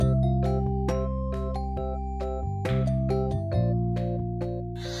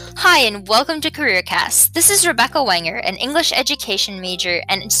Hi, and welcome to CareerCast. This is Rebecca Wenger, an English education major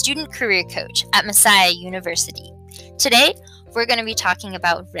and student career coach at Messiah University. Today, we're going to be talking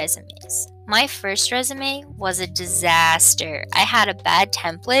about resumes. My first resume was a disaster. I had a bad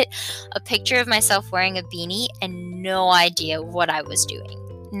template, a picture of myself wearing a beanie, and no idea what I was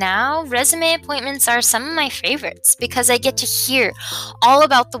doing. Now, resume appointments are some of my favorites because I get to hear all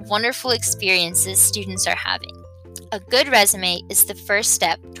about the wonderful experiences students are having. A good resume is the first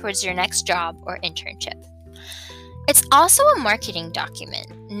step towards your next job or internship. It's also a marketing document,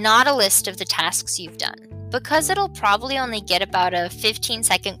 not a list of the tasks you've done. Because it'll probably only get about a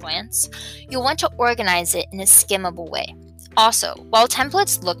 15-second glance, you'll want to organize it in a skimmable way. Also, while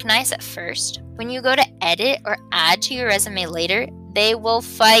templates look nice at first, when you go to edit or add to your resume later, they will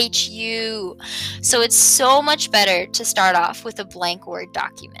fight you. So it's so much better to start off with a blank Word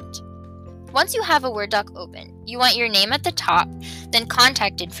document. Once you have a Word doc open, you want your name at the top, then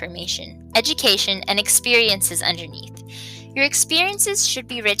contact information, education, and experiences underneath. Your experiences should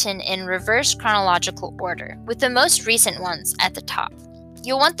be written in reverse chronological order, with the most recent ones at the top.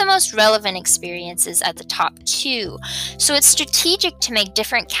 You'll want the most relevant experiences at the top too, so it's strategic to make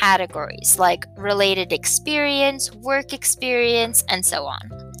different categories like related experience, work experience, and so on.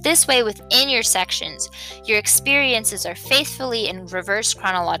 This way, within your sections, your experiences are faithfully in reverse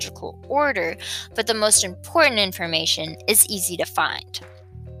chronological order, but the most important information is easy to find.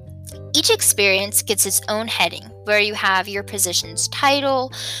 Each experience gets its own heading, where you have your position's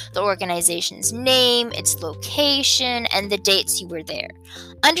title, the organization's name, its location, and the dates you were there.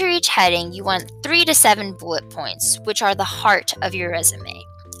 Under each heading, you want 3 to 7 bullet points, which are the heart of your resume.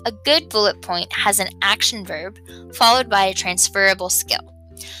 A good bullet point has an action verb, followed by a transferable skill.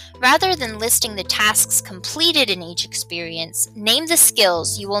 Rather than listing the tasks completed in each experience, name the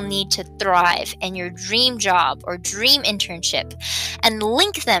skills you will need to thrive in your dream job or dream internship, and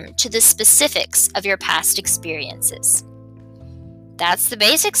link them to the specifics of your past experiences. That's the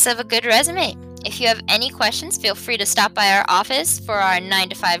basics of a good resume. If you have any questions, feel free to stop by our office for our 9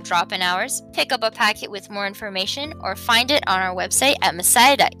 to 5 drop-in hours, pick up a packet with more information, or find it on our website at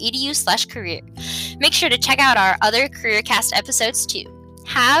messiah.edu/career. Make sure to check out our other CareerCast episodes too.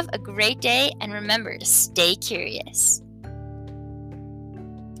 Have a great day, and remember to stay curious.